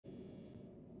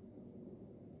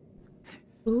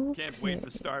Okay. Can't wait for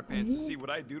Starpants to see what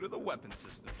I do to the weapon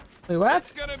system. Wait, what?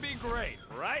 It's gonna be great,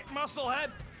 right,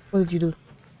 Musclehead? What did you do?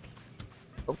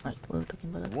 Oh, right, we were talking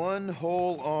about that. One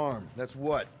whole arm. That's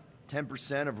what?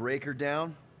 10% of Raker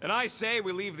down? And I say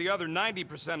we leave the other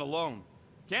 90% alone.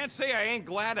 Can't say I ain't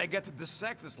glad I get to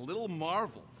dissect this little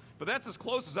marvel, but that's as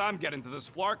close as I'm getting to this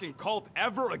flarking cult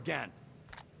ever again.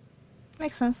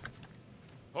 Makes sense.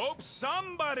 Hope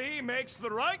somebody makes the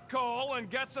right call and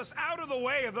gets us out of the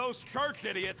way of those church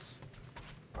idiots.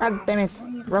 God damn it,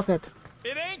 Rocket.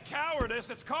 It ain't cowardice,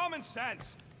 it's common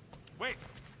sense. Wait,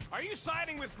 are you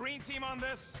siding with Green Team on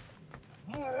this?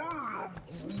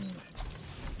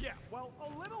 Yeah, well,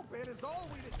 a little bit is all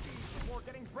we'd achieve before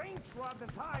getting brain scrubbed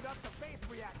and tied up to phase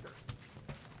reactors.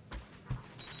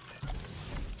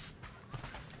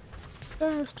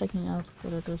 Just checking out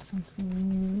whether there's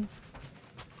something.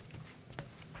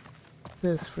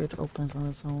 This fridge opens on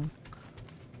its own.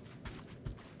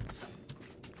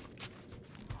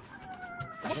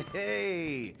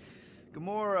 Hey,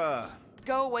 Gamora.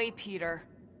 Go away, Peter.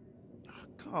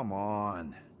 Come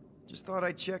on. Just thought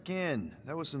I'd check in.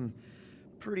 That was some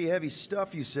pretty heavy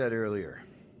stuff you said earlier.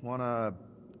 Wanna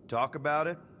talk about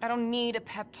it? I don't need a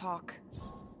pep talk.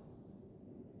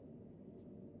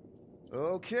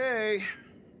 Okay.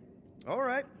 All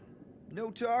right.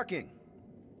 No talking.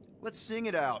 Let's sing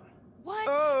it out. What?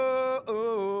 Oh,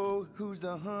 oh, who's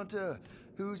the hunter?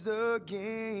 Who's the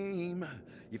game?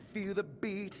 You feel the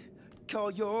beat, call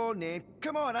your name.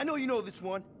 Come on, I know you know this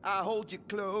one. I hold you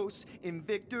close in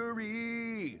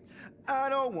victory. I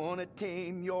don't wanna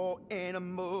tame your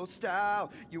animal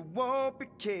style. You won't be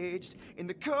caged in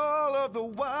the call of the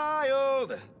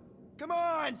wild. Come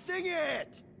on, sing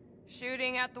it!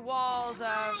 Shooting at the walls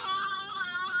of...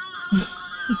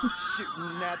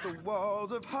 Shooting at the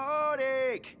walls of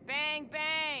heartache. Bang,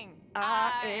 bang!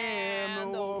 I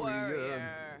am the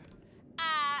warrior.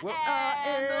 I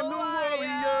am the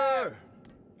warrior.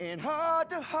 And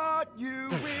heart to heart you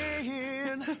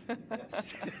win.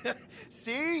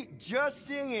 See? Just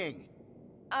singing.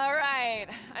 All right,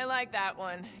 I like that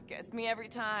one. Gets me every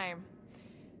time.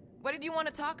 What did you want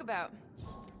to talk about?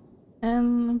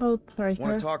 About Riker.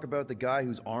 Want to talk about the guy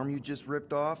whose arm you just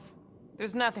ripped off?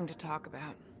 There's nothing to talk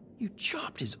about. You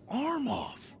chopped his arm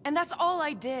off. And that's all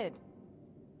I did.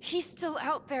 He's still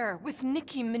out there, with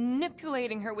Nikki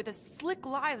manipulating her with his slick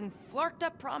lies and flarked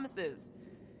up promises.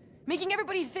 Making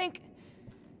everybody think...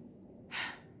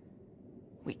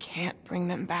 we can't bring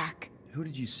them back. Who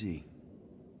did you see?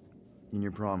 In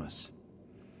your promise?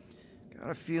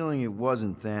 Got a feeling it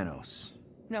wasn't Thanos.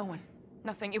 No one.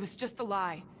 Nothing. It was just a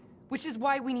lie. Which is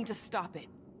why we need to stop it.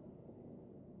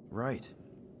 Right.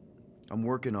 I'm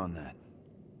working on that.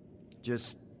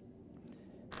 Just...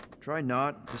 try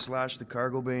not to slash the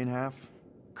cargo bay in half.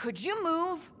 Could you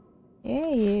move?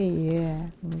 Yeah.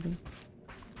 Maybe.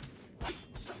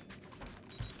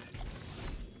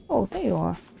 Oh, there you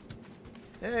are.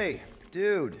 Hey,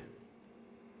 dude.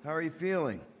 How are you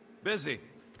feeling? Busy.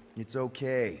 It's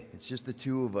okay. It's just the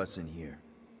two of us in here.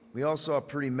 We all saw a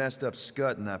pretty messed up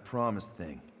scut in that promise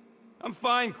thing. I'm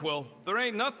fine, Quill. There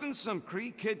ain't nothing some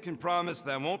Kree kid can promise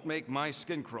that won't make my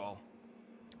skin crawl.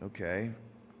 Okay.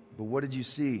 But what did you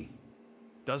see?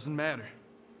 Doesn't matter.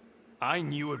 I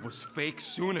knew it was fake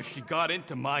soon as she got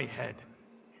into my head.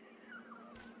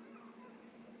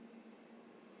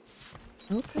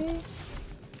 Okay.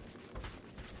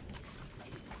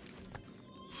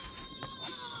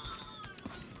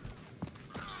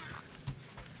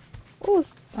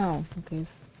 Oh, okay.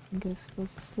 I guess it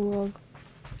was a slug.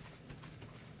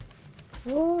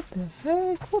 What the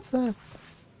heck? What's that?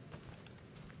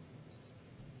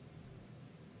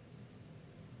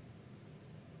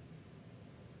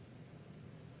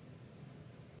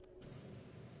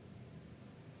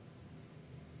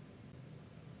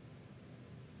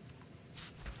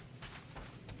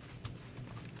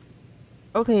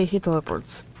 Okay, he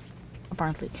teleports.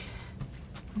 Apparently.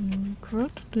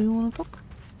 Kurt, do you want to talk?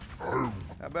 How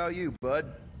about you, bud?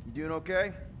 You doing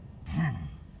okay?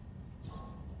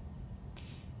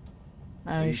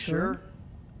 Are you sure?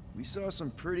 We saw some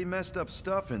pretty messed up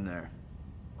stuff in there.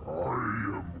 I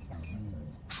am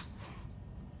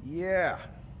Yeah.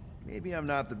 Maybe I'm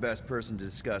not the best person to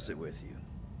discuss it with you.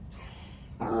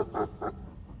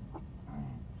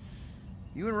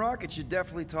 You and Rocket should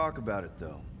definitely talk about it,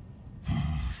 though.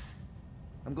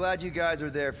 I'm glad you guys are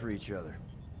there for each other.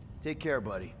 Take care,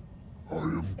 buddy. I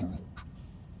am Groot.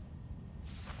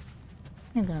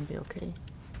 You're gonna be okay.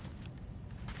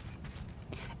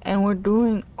 And we're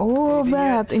doing all of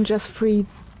that in just 3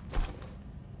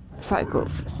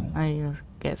 cycles. I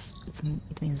guess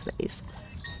it means days.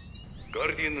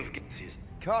 Guardian of Galaxies.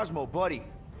 Cosmo, buddy.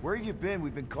 Where have you been?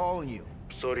 We've been calling you.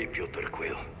 Sorry, Piotr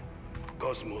Quill.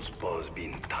 Cosmos Ball's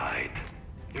been tied.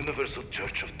 Universal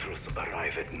Church of Truth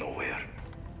arrive at nowhere.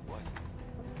 What?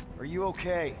 Are you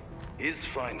okay? Is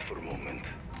fine for a moment.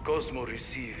 Cosmo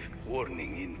receive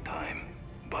warning in time.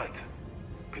 But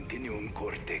Continuum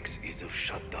Cortex is of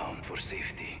shutdown for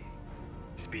safety.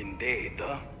 It's been dead,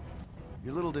 huh?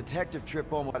 Your little detective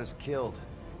trip almost got us killed.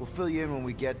 We'll fill you in when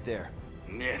we get there.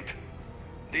 Yet,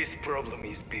 this problem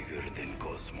is bigger than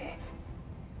Cosmo.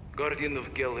 Guardian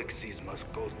of Galaxies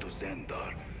must go to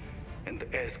Xandar and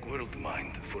ask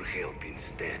Worldmind for help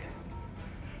instead.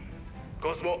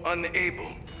 Cosmo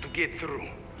unable to get through.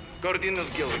 Guardian of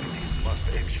Galaxies must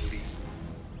actually...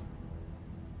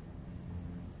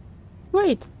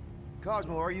 Wait.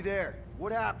 Cosmo, are you there?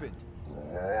 What happened?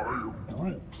 I am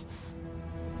Groot.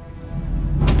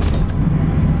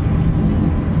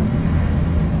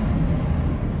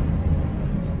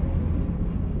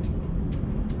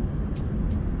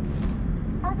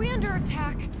 Are we under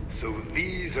attack? So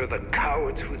these are the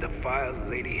cowards who defiled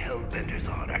Lady Hellbender's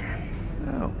honor.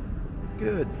 Oh,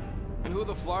 good. And who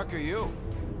the flark are you?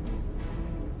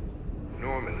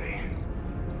 Normally,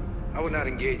 I would not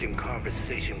engage in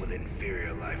conversation with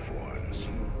inferior life forms.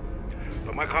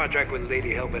 But my contract with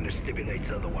Lady Hellbender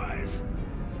stipulates otherwise.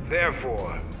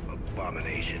 Therefore,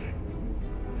 abomination.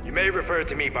 You may refer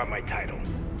to me by my title.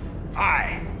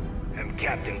 I am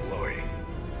Captain Glory,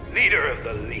 leader of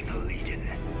the Lethal Legion.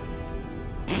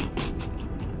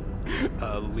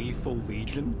 Lethal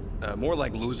Legion? More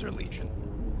like Loser Legion.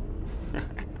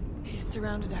 He's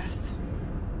surrounded us.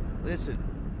 Listen,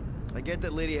 I get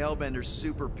that Lady Hellbender's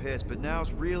super pissed, but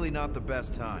now's really not the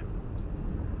best time.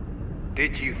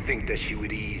 Did you think that she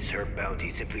would ease her bounty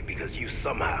simply because you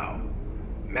somehow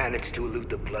managed to elude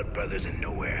the Blood Brothers in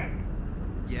nowhere?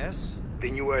 Yes?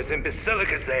 Then you are as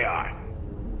imbecilic as they are.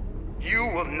 You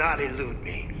will not elude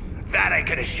me. That I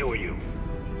can assure you.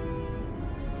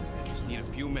 I just need a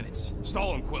few minutes.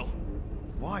 Stall him, Quill.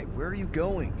 Why? Where are you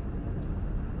going?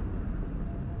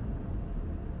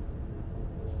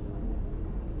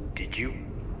 Did you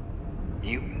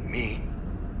mute me?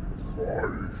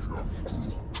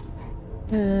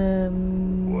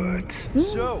 What?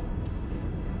 So,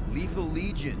 Lethal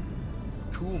Legion.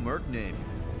 Cool merc name.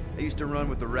 I used to run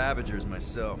with the Ravagers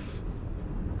myself.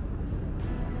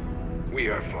 We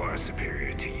are far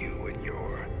superior to you and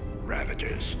your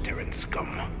Ravagers, Terran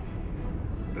scum.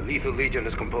 The Lethal Legion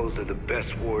is composed of the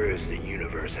best warriors the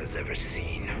universe has ever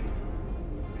seen.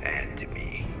 And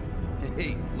me.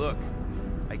 Hey, look.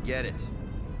 I get it.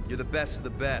 You're the best of the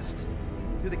best.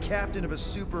 You're the captain of a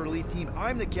super elite team.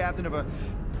 I'm the captain of a...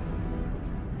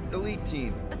 elite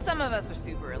team. Some of us are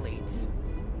super elite.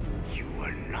 You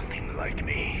are nothing like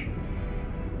me.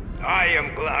 I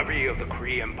am Glavi of the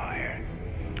Kree Empire.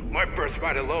 My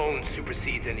birthright alone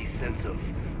supersedes any sense of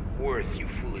worth you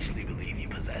foolishly believe you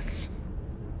possess.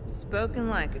 Spoken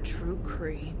like a true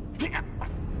Kree.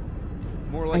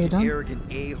 More Are you like an done? arrogant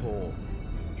a-hole.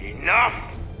 Enough!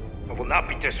 I will not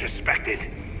be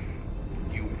disrespected.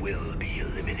 You will be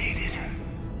eliminated.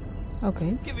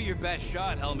 Okay. Give it your best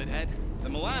shot, Helmet Head. The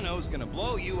Milano's gonna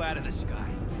blow you out of the sky.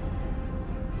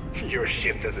 Your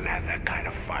ship doesn't have that kind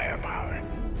of firepower.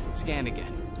 Scan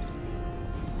again.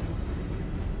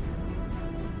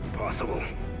 Possible.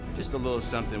 Just a little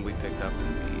something we picked up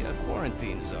in the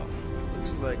quarantine zone.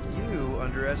 Looks like you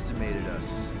underestimated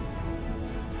us.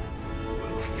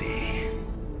 We'll see.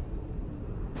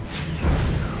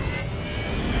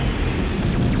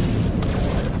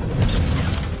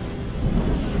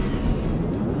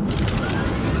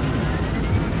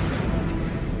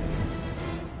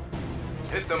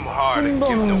 Hit them hard and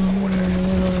give no quarter.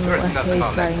 There's nothing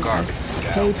on that garbage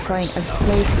I hate flying. I've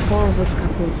played 4 of this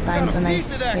couple of times and I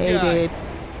piece of that hated guy. it.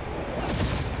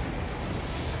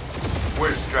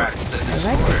 Where's Drax the I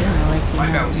like the game, I like the My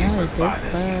bounties are narrative, fine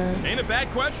but as it Ain't a bad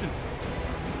question.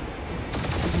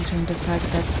 doesn't change the fact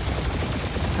that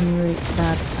I'm really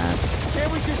bad at...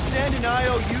 Can't we just send an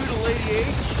IOU to Lady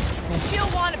H?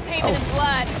 She'll want a payment in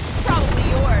blood. Probably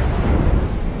yours.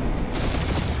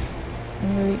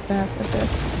 I'm really bad at that.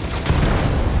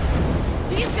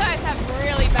 These guys have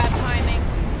really bad timing.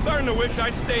 Starting to wish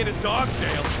I'd stayed in dog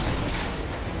jail.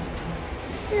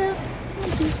 Yeah,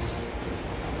 maybe.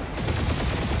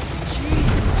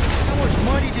 Jeez, how much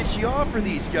money did she offer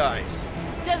these guys?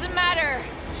 Doesn't matter.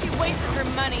 She wasted her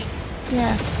money.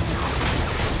 Yeah.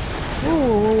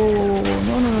 Whoa,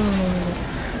 no.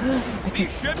 I can't.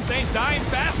 These ships ain't dying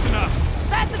fast enough.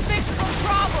 That's a fixable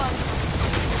problem.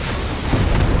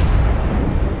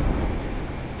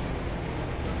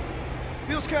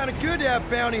 Feels kind of good to have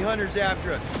bounty hunters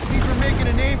after us. Means we're making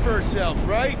a name for ourselves,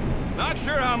 right? Not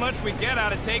sure how much we get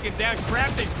out of taking down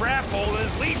Crafty Craphole and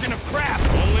his legion of crap.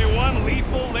 Only one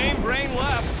lethal lame brain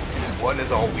left. One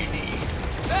is all we need.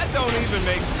 That don't even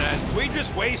make sense. We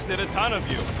just wasted a ton of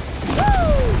you.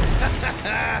 Woo!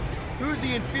 Who's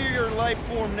the inferior life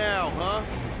form now, huh?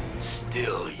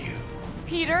 Still you.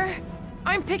 Peter,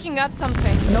 I'm picking up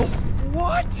something. Nope.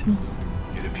 What?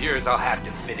 It appears I'll have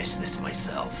to finish this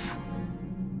myself.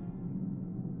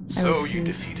 So you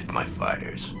defeated my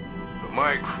fighters, but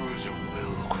my cruiser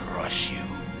will crush you.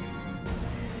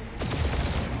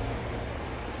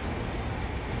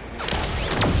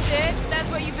 Sid, that's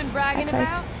what you've been bragging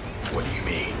about? What do you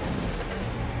mean?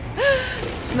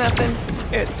 Nothing.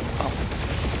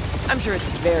 I'm sure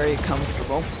it's very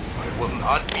comfortable. I will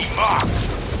not be mocked.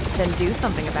 Then do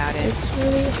something about it. It's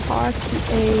really hard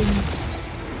to aim.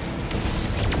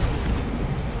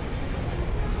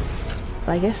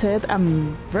 Like I said,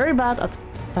 I'm very bad at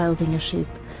piloting a ship.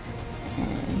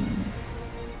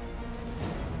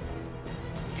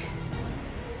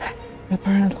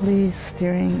 Apparently,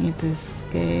 steering in this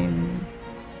game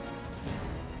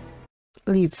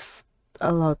leaves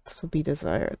a lot to be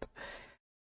desired.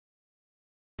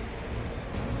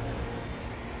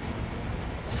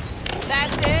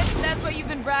 That's it? That's what you've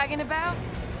been bragging about?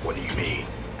 What do you mean?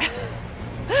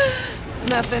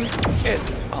 Nothing.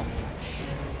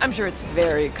 I'm sure it's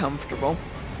very comfortable.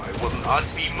 I will not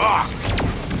be mocked.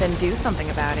 Then do something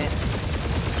about it.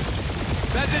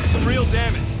 That did some real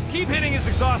damage. Keep hitting his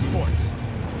exhaust ports.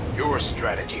 Your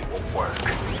strategy will work.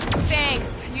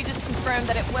 Thanks. You just confirmed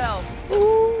that it will.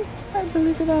 Ooh, I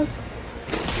believe it does.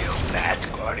 Feel that,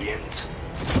 Guardians?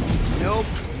 Nope,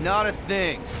 not a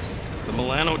thing. The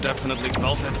Milano definitely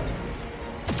felt it.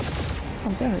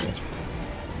 Oh, there it is.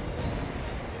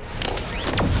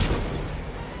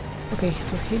 Okay,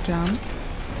 so he jumped.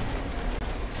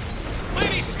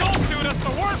 Lady Skullsuit has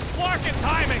the worst flarkin'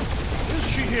 timing. Is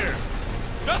she here?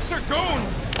 Just her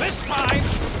goons, this time.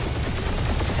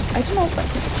 I don't know, but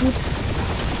it keeps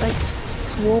like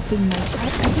swapping my. I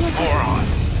don't know.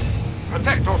 Morons!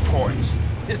 Protect our ports.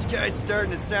 This guy's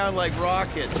starting to sound like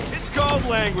Rocket. It's called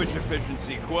language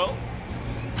efficiency, Quill.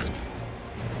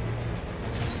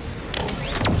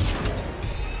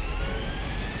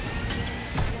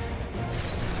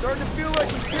 Starting to feel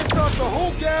like we pissed off the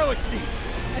whole galaxy.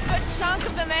 A good chunk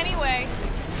of them anyway.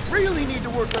 Really need to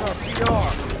work on our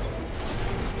PR.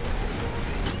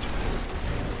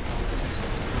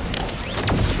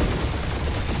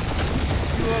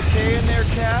 You okay in there,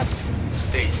 Cap?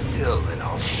 Stay still and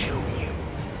I'll show you.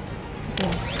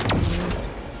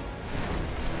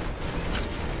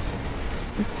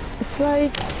 It's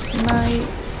like my.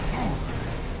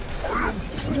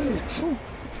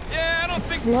 Yeah, I don't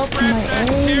think locked Scrap my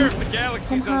Jacks aim care if the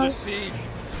galaxy's somehow. under siege.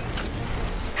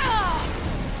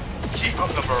 Keep up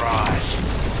the barrage.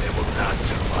 They will not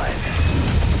survive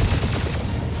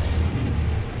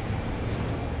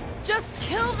Just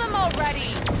kill them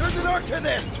already. There's an arc to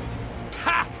this.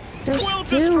 Ha! There's Quill just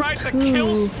still tried to two.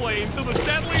 kill Splane to the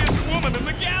deadliest woman in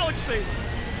the galaxy.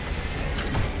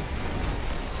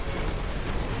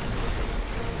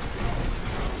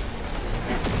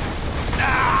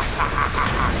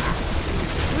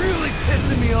 Really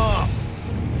pissing me off.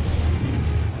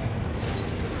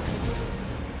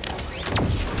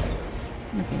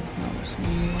 Okay, now there's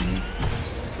one.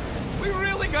 We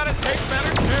really gotta take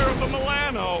better care of the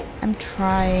Milano. I'm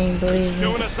trying, believe me.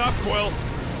 Doing us up, Quill.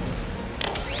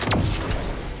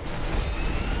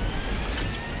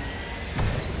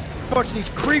 How much these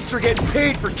creeps are getting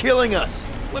paid for killing us?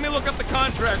 Let me look up the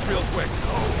contract real quick.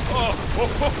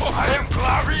 Oh. I am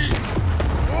Clary,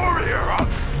 warrior of...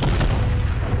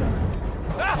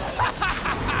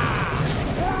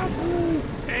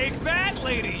 Take that,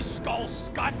 Lady Skull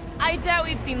Scut. I doubt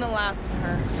we've seen the last of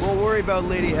her. We'll worry about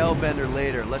Lady Hellbender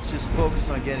later. Let's just focus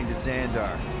on getting to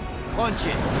Xandar. Punch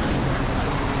it!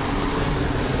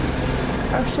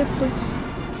 Our ship looks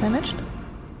damaged.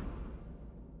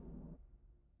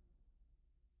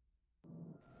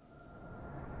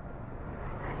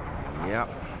 Yep.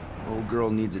 Old girl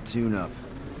needs a tune-up.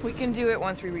 We can do it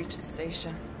once we reach the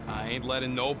station. I ain't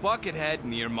letting no buckethead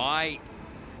near my...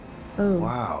 Oh.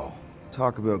 Wow.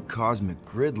 Talk about cosmic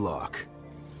gridlock.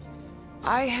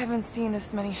 I haven't seen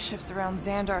this many ships around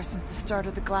Xandar since the start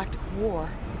of the Galactic War.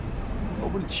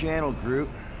 Open a channel, Groot.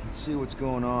 Let's see what's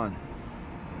going on.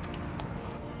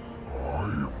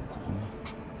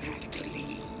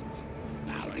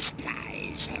 Our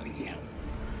spies are young.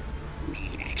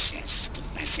 Need access to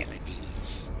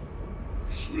facilities.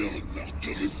 Sverige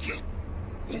till inte.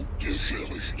 Och det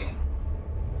sker inte.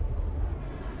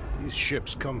 These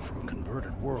ships come from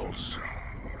converted worlds.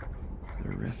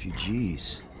 They're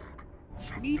refugees.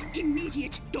 Need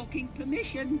immediate docking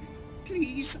permission.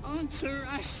 Please answer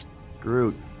us.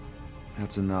 Groot,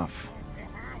 that's enough.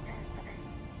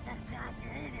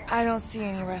 I don't see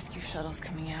any rescue shuttles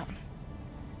coming out.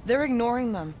 They're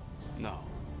ignoring them. No.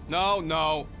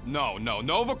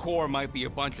 Nova Corps might be a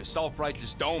bunch of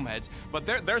self-righteous domeheads, but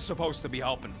they're supposed to be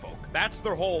helping folk. That's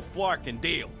their whole flarkin'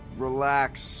 deal.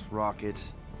 Relax,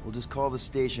 Rocket. We'll just call the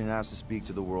station and ask to speak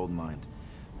to the World Mind.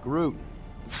 Groot.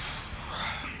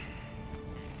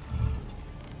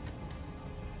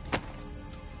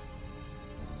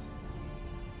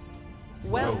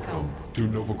 Welcome to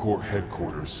Nova Corps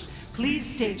headquarters. Please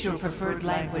state your preferred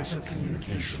language of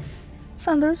communication.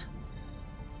 Sanders.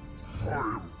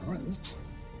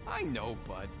 I know,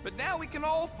 bud, but now we can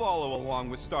all follow along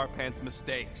with Starpant's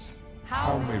mistakes.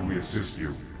 How may we assist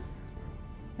you?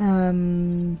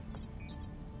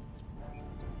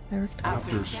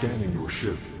 After scanning your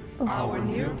ship, Our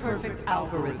near-perfect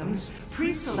algorithms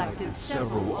pre-selected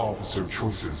several officer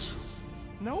choices.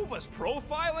 Nova's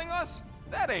profiling us?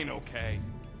 That ain't okay.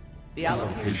 The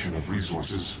Allocation of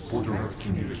resources for direct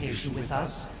communication. communication with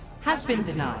us has been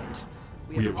denied.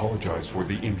 We apologize for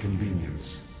the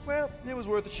inconvenience. Well, it was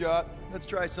worth a shot. Let's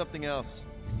try something else.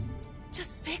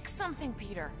 Just pick something,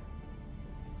 Peter.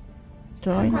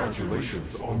 Join.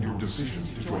 Congratulations on your decision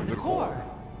to join the Corps.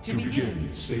 To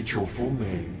begin, state your full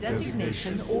name,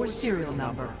 Designation or serial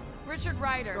number. Richard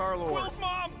Ryder. Star-Lord. Quill's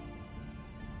mom!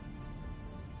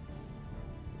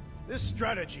 This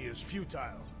strategy is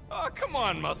futile. Oh, come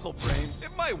on, Muscle Brain.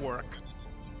 It might work.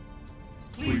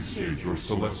 Please state your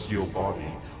celestial body.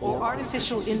 Or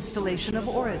artificial installation of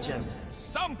origin.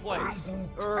 Someplace.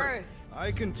 Earth.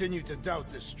 I continue to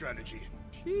doubt this strategy.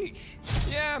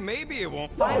 Sheesh. Yeah, maybe it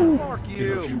won't. Fuck In a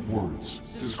you. few words,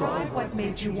 Describe what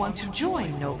made you want to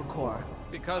join Nova Corps.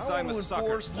 Because I I'm a want to sucker.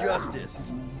 enforce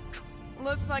justice.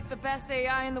 Looks like the best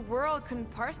AI in the world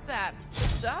couldn't parse that.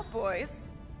 Good job, boys.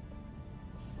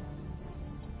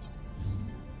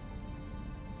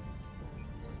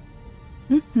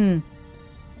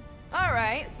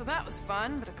 Alright, so that was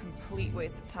fun, but a complete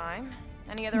waste of time.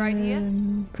 Any other ideas?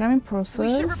 Planning We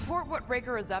process. should report what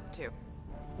Raker is up to.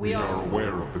 we are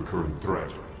aware of the current threat,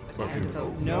 but And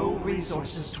devote no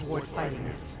resources toward fighting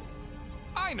it.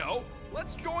 I know.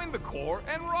 Let's join the Corps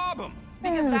and rob them.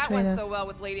 Because Yeah, that try went that. so well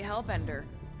with Lady Hellbender.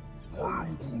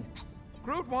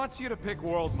 Groot wants you to pick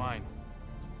World Mind.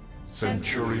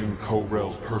 Centurion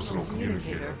Co-Rel's personal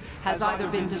communicator Has either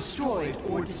been destroyed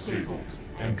or disabled.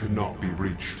 and could not be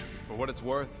reached. For what it's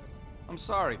worth, I'm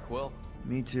sorry, Quill.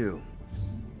 Me too.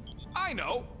 I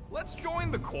know. Let's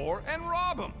join the Corps and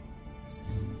rob them.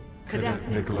 Cadet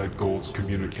Nicolette Gold's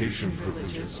communication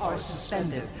Privileges privileges are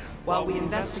suspended while we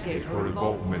investigate her her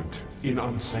involvement in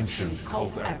unsanctioned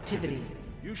cult cult activity. activity.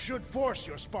 You should force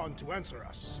your spawn to answer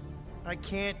us. I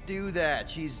can't do that.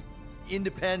 She's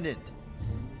independent.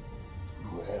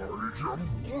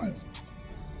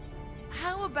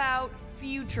 How about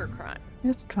future crime?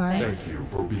 Let's try. Thank you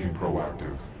for being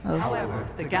proactive. However,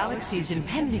 the galaxy's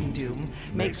impending doom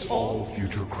makes All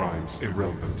future crimes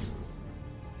irrelevant.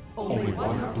 Only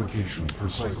one application per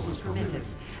cycle is permitted.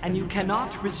 and you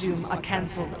cannot resume a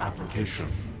cancelled Application.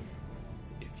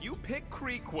 If you pick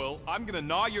Quill, I'm gonna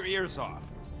gnaw your ears off.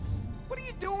 What are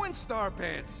you doing,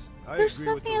 Starpants? I There's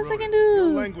agree with nothing the else I can rodent. Your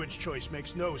do. language choice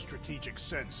makes no strategic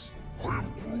sense.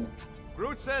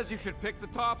 Groot says you should pick the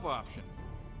top option.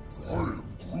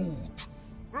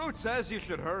 Groot says you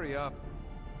should hurry up.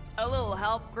 A little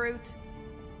help, Groot?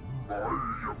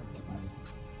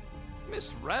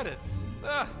 Misread it.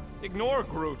 Ignore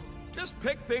Groot. Just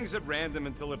pick things at random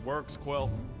until it works, Quill.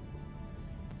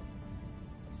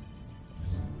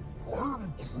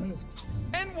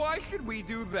 And why should we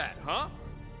do that, huh?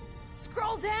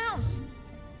 Scroll down!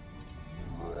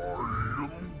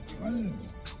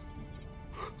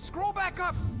 Scroll back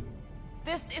up!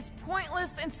 This is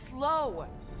pointless and slow.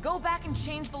 Go back and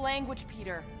change the language,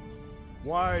 Peter.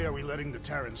 Why are we letting the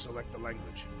Terrans select the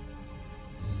language?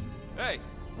 Hey,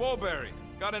 Woolberry,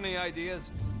 got any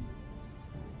ideas?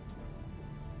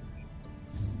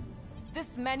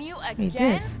 This menu It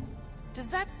again? is. Does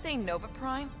that say Nova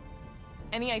Prime?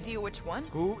 Any idea which one?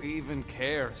 Who even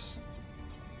cares?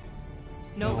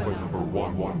 Nova Nova number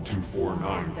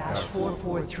 11249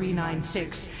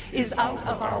 1-44396 is out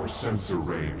of our our sensor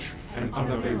range and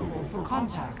unavailable for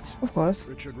contact. Of course.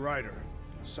 Richard Ryder.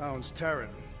 Sounds Terran.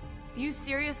 You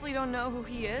seriously don't know who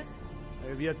he is? I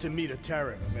have yet to meet a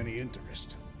Terran of any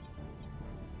interest.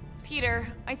 Peter,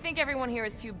 I think everyone here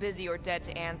is too busy or dead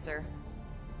to answer.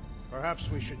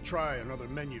 Perhaps we should try another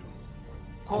menu.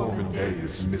 Corbin Day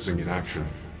is missing in action.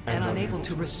 and unable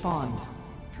to respond.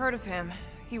 Heard of him.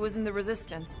 He was in the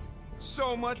Resistance.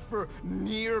 So much for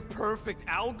near-perfect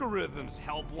algorithms,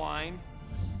 helpline.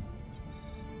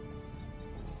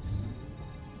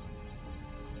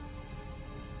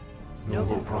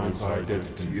 Nova Prime's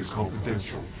identity is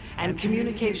confidential And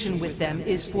communication with them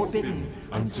is forbidden.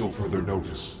 until further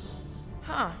notice.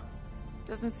 Huh.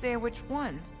 Doesn't say which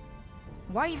one.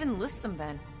 Why even list them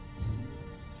then?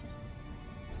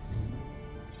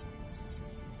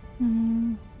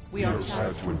 We are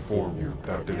sad to inform you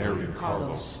that Denarian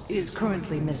Carlos is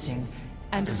currently missing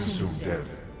and is assumed dead.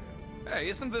 Hey,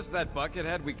 isn't this that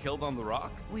buckethead we killed on the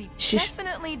rock? We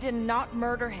definitely did not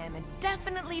murder him, and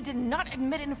definitely did not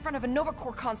admit it in front of a Nova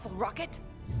Corps console, Rocket.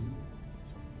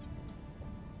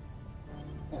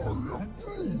 I am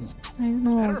Groot. I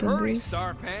know I Better can hurry, do this.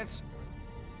 Starpants.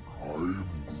 I am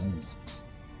Groot.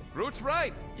 Groot's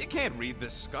right. You can't read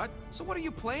this, Scott. So what are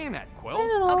you playing at,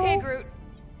 Quill? Okay, Groot.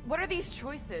 What are these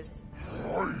choices?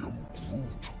 I am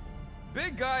Groot.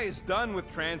 Big guy is done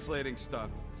with translating stuff.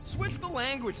 Switch the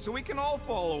language so we can all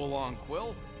follow along,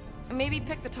 Quill. Maybe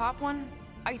pick the top one?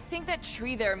 I think that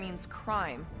tree there means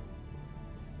crime.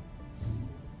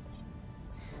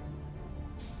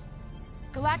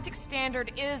 Galactic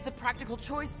Standard is the practical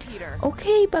choice, Peter.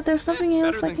 Okay, but there's something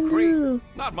else Better I than can Crete. do.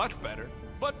 Not much better,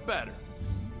 but better.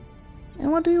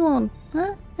 And what do you want?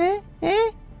 Huh? Eh?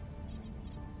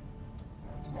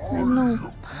 And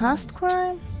no past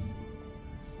crime?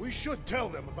 We should tell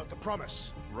them about the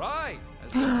promise. Right.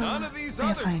 As if none of these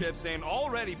other fine. ships ain't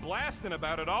already blasting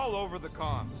about it all over the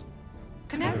comms.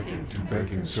 Connecting to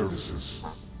banking services.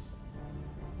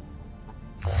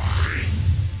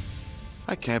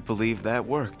 I can't believe that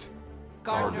worked.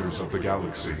 Gardeners of the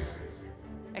Galaxy.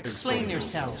 Explain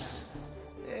yourselves.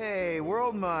 Hey,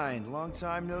 World Mind, long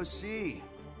time no see.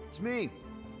 It's me,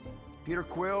 Peter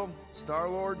Quill,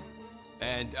 Star-Lord.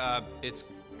 And, it's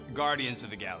Guardians of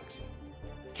the Galaxy.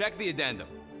 Check the addendum.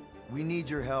 We need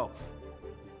your help.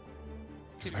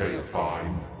 Pay a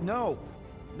fine. No,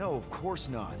 of course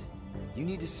not. You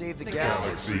need to save the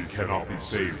Galaxy cannot be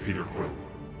saved, Peter Quill.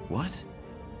 What?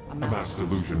 A mass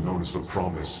delusion known as the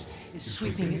Promise Is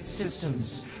sweeping its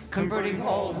systems, converting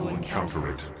all who encounter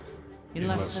counter it. In In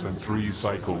less than 3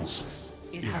 cycles,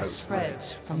 it has spread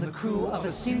from the crew of a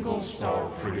single star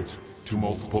frigate to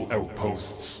multiple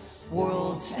outposts.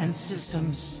 worlds and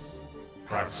systems.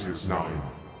 Praxius 9,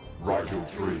 Rigel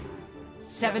 3.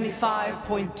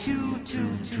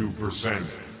 75.222 2%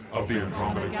 of the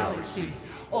Andromeda Galaxy. galaxy,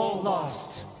 all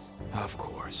lost. Of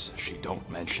course, she don't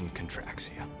mention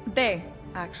Contraxia. They,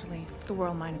 actually. The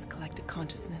World Mind is a collective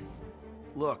consciousness.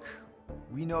 Look,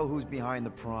 we know who's behind the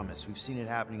promise. We've seen it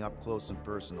happening up close and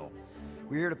personal.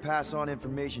 We're here to pass on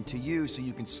information to you so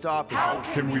you can stop it. How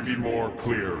can we be more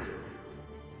clear?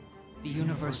 The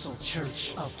Universal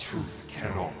Church of Truth.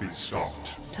 Cannot be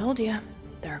stopped. Told ya.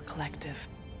 They're a collective.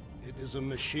 It is a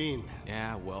machine.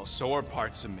 Yeah, well, so are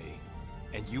parts of me.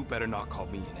 And you better not call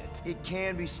me in it. It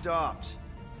can be stopped.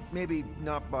 Maybe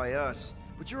not by us,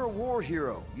 but you're a war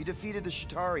hero. You defeated the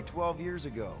Shatari 12 years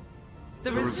ago.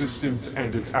 The Resistance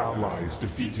and its allies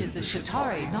defeated The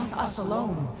Shatari, not us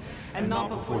alone. And not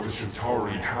before before the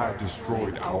Shatari had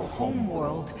destroyed our home. home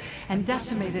world and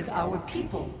decimated our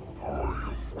people.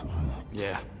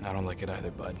 Yeah, I don't like it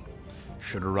either, bud.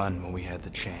 Should've run when we had the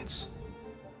chance.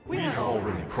 We have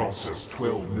already processed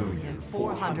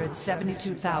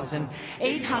 472,865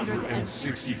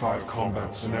 12,465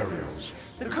 combat scenarios.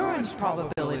 The current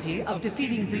probability of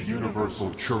defeating the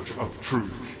Universal Church of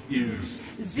Truth is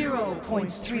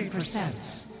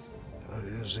 0.3%. That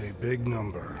is a big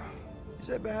number. Is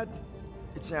that bad?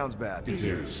 It sounds bad. It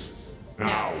is.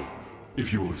 Now,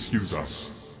 if you will excuse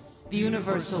us, The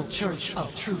Universal Church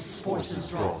of Truth's forces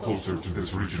draw closer to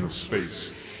this region of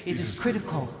space. It is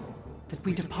critical that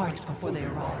we depart before they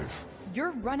arrive.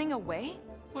 You're running away?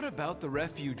 What about the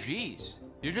refugees?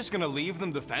 You're just gonna leave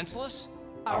them defenseless?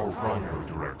 Our primary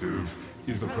directive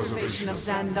is the Preservation of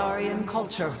Xandarian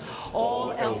culture.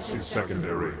 All else is is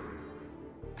secondary.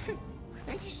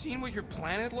 Ain't you seen what your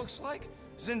planet looks like?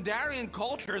 Xandarian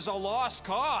culture is a lost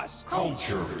cause.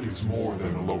 Culture is more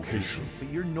than a location. But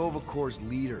you're Nova Corps'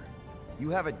 leader. You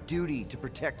have a duty to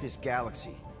protect this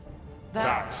galaxy.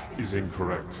 That is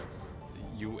incorrect.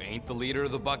 You ain't the leader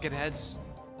of the Bucketheads?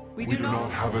 We We do not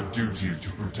have a duty to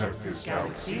protect this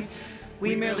galaxy. galaxy.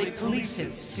 We merely police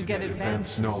it to get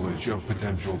advanced. Advance knowledge of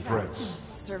potential threats.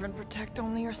 Serve and protect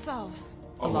only yourselves.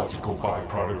 A logical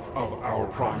byproduct of our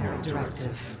primary directive.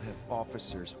 Directive. You have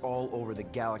officers all over the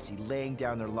galaxy laying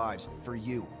down their lives for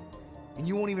you. And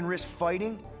you won't even risk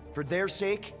fighting? For their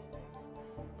sake?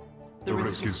 The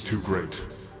risk is too great.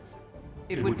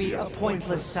 It would be a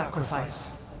pointless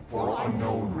sacrifice. For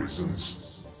unknown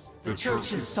reasons, the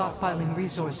Church is stockpiling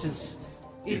resources.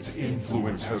 its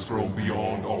influence has grown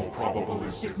beyond all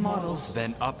probabilistic Models.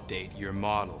 Then update your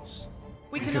models.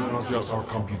 We We can adjust our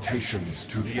computations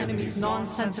to the enemy's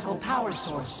nonsensical power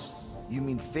source. You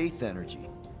mean faith energy?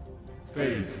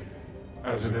 Faith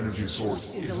as an energy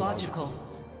source Is illogical.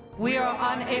 We are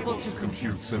unable to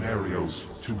compute scenarios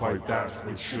to fight that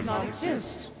which should not not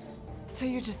exist. So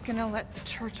you're just gonna let the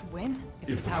church win?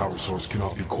 If the power source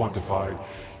cannot be quantified,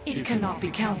 It cannot be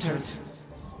countered.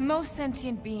 Most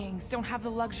sentient beings don't have the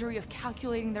luxury of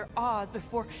calculating their odds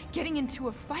before getting into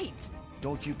a fight.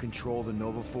 Don't you control the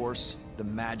Nova Force? The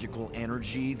magical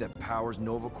energy that powers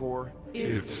Nova Core?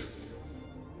 it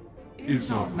is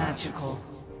not Magical.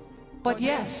 But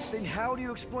yes, Then how do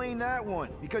you explain that one?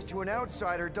 Because to an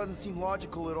outsider, it doesn't seem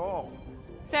logical at all.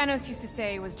 Thanos used to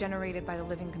say it was generated by the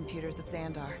living computers of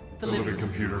Xandar. the living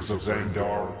computers of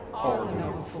Xandar are the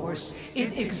Nova Force.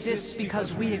 It exists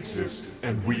because we exist.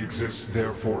 and we exist,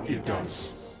 therefore it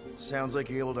does. Sounds like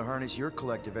you're able to harness your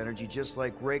collective energy just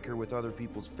like Raker with other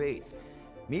people's faith.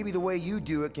 Maybe the way you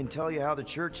do it can tell you how the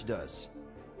church does.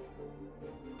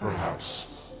 Perhaps.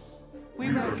 We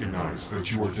recognize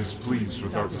that you are displeased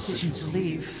with our Decision decision. to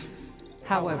leave.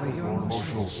 However, your Your emotional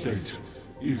emotional state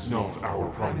is not our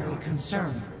primary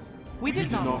concern. We We did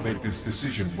did not not make this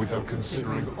decision without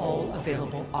considering all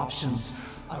available options.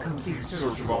 A complete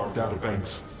search search of our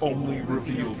databanks only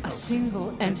revealed a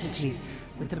single entity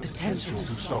with the potential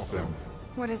to stop them.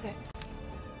 What is it?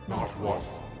 Not what,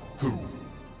 who.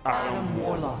 Adam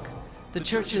Warlock, the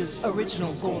Church's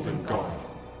original Golden God.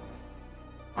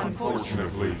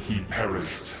 Unfortunately, he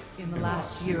perished. In the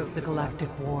last year of the Galactic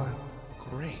War,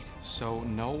 Great. So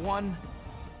no one?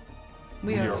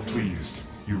 we We are are pleased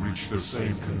you reached the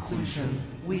same conclusion.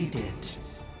 we did.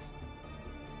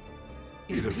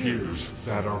 It appears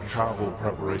that our travel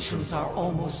preparations These are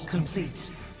almost complete.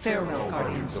 Farewell,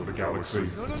 Guardians Guardians. of the Galaxy.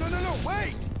 No,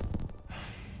 wait!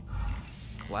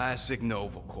 Classic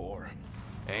Nova Corps.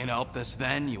 Ain't helped us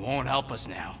then, you won't help us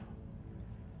now.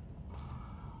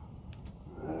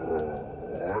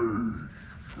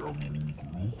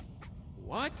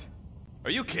 What?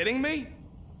 Are you kidding me?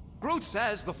 Groot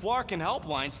says the Flarkin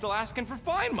helpline's still asking for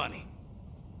fine money.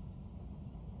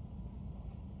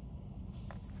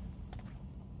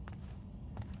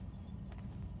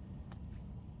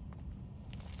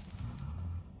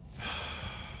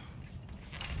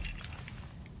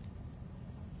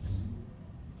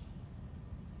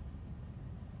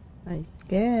 I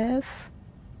guess.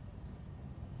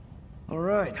 All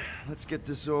right, let's get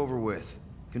this over with.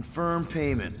 Confirm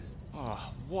payment.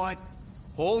 Oh, what?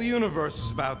 Whole universe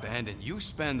is about to end and you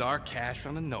spend our cash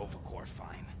on a Nova Corps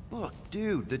fine. Look,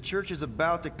 dude, the church is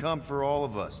about to come for all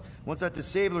of us. Once that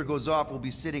disabler goes off, we'll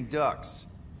be sitting ducks.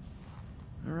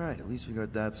 All right, at least we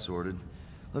got that sorted.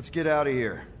 Let's get out of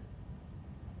here.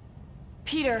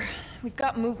 Peter, we've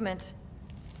got movement.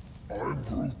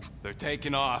 They're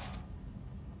taking off.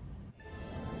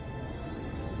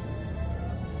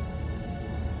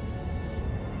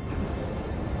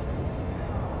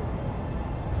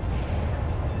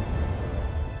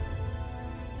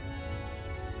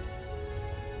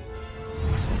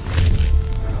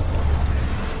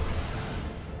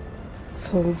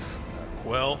 Souls.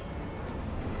 Quill?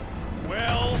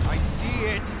 Quill? I see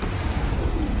it!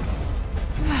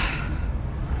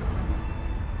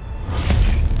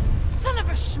 Son of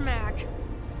a schmack!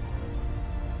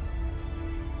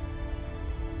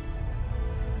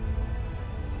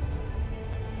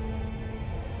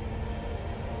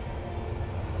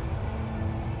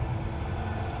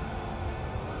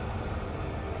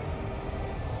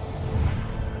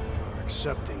 You're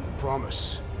accepting the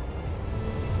promise.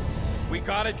 We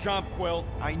gotta jump, Quill.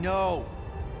 I know.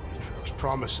 Atrio's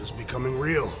promise is becoming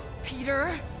real.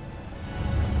 Peter?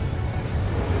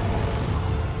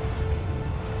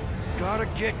 Gotta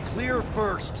get clear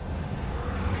first.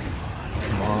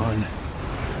 Come on.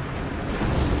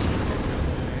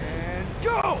 And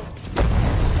go!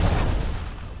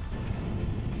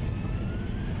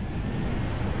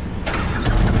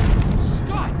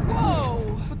 Scott! Whoa!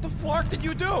 What the flark did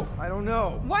you do? I don't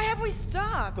know. Why have we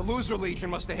stopped? The Loser Legion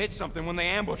must have hit something when they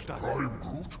ambushed us.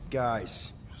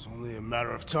 Guys, It's only a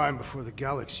matter of time before the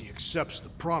galaxy accepts the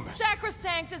promise.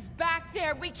 Sacrosanct is back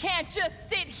there. We can't just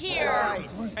sit here.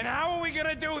 guys. And how are we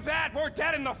gonna do that? We're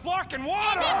dead in the flarkin'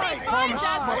 water! And if they find us,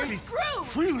 must we're be screwed.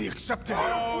 freely accepted.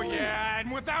 Oh yeah,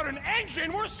 and without an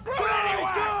engine, we're screwed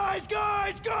anyway!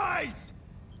 Guys!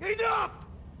 Enough!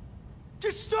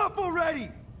 Just stop already!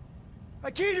 I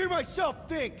can't hear myself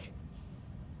think!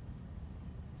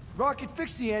 Rocket,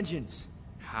 fix the engines.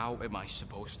 How am I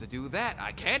supposed to do that?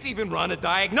 I can't even run a I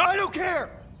diagnostic. don't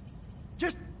care!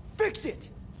 fix it!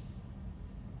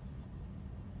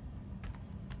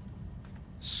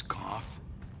 Scoff?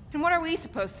 And what are we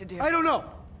supposed to do? I don't know,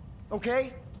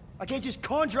 okay? I can't just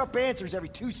conjure up answers every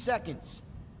 2 seconds.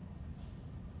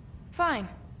 Fine.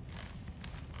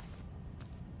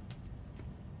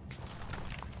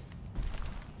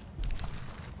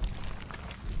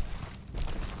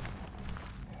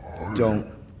 Don't.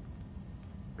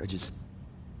 I just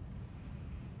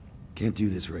can't do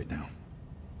this right now.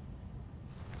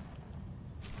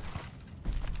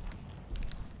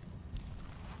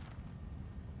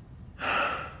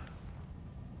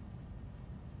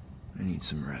 I need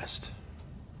some rest.